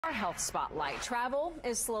Our health spotlight. Travel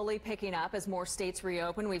is slowly picking up as more states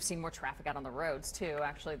reopen. We've seen more traffic out on the roads too,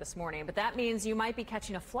 actually, this morning. But that means you might be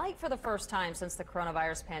catching a flight for the first time since the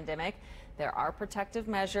coronavirus pandemic. There are protective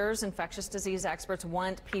measures infectious disease experts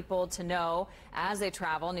want people to know as they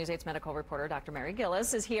travel. News 8's medical reporter Dr. Mary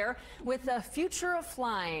Gillis is here with the future of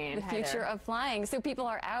flying. The future of flying. So people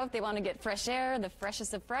are out. They want to get fresh air, the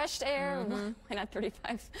freshest of fresh air. Why not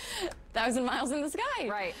 35,000 miles in the sky?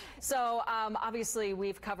 Right. So obviously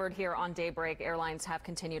we've covered here on Daybreak, airlines have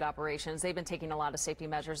continued operations. They've been taking a lot of safety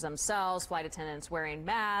measures themselves, flight attendants wearing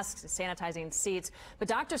masks, sanitizing seats. But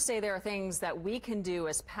doctors say there are things that we can do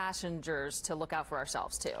as passengers to look out for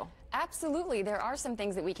ourselves too. Absolutely. There are some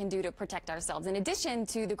things that we can do to protect ourselves in addition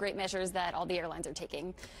to the great measures that all the airlines are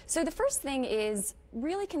taking. So the first thing is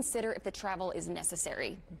really consider if the travel is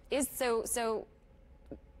necessary. Is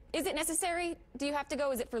it necessary? Do you have to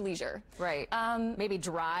go? Is it for leisure? Right. Maybe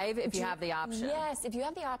drive if you have the option. Yes, if you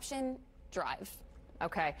have the option, drive.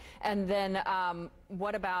 Okay. And then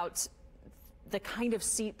what about the kind of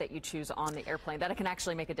seat that you choose on the airplane? That can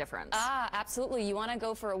actually make a difference. Absolutely. You want to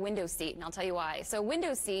go for a window seat, and I'll tell you why. So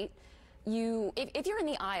window seat, if you're in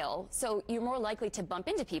the aisle, so you're more likely to bump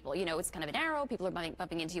into people. You know, it's kind of an arrow. People are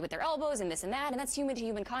bumping into you with their elbows and this and that, and that's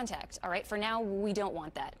human-to-human contact. All right, for now, we don't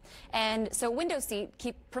want that. And so window seat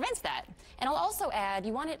prevents that. And I'll also add,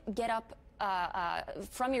 you want to get up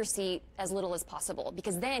from your seat as little as possible,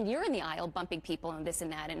 because then you're in the aisle bumping people and this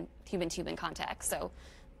and that and human-to-human contact. So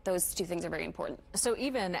those two things are very important. So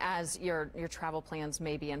even as your travel plans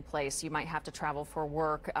may be in place, you might have to travel for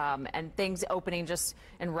work and things opening just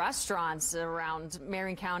in restaurants around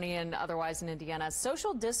Marion County and otherwise in Indiana.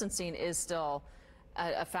 Social distancing is still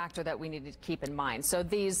a factor that we need to keep in mind. So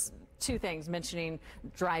these two things, mentioning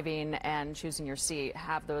driving and choosing your seat,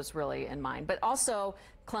 have those really in mind. But also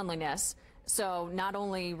cleanliness. So not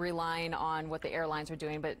only relying on what the airlines are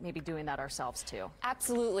doing, but maybe doing that ourselves too.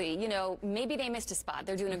 Absolutely. You know, maybe they missed a spot.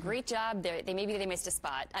 They're doing a great job. Maybe they missed a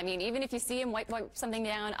spot. I mean, even if you see them wipe something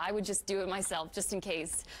down, I would just do it myself, just in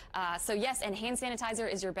case. So yes, and hand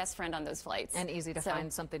sanitizer is your best friend on those flights. And easy to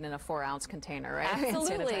find something in a 4-ounce container, right?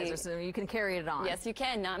 Absolutely. Hand sanitizer, so you can carry it on. Yes, you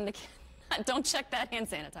can. Don't check that hand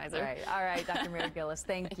sanitizer. Right. All right, Dr. Mary Gillis,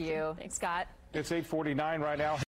 thank you. Thanks. Scott? It's 8:49 right now.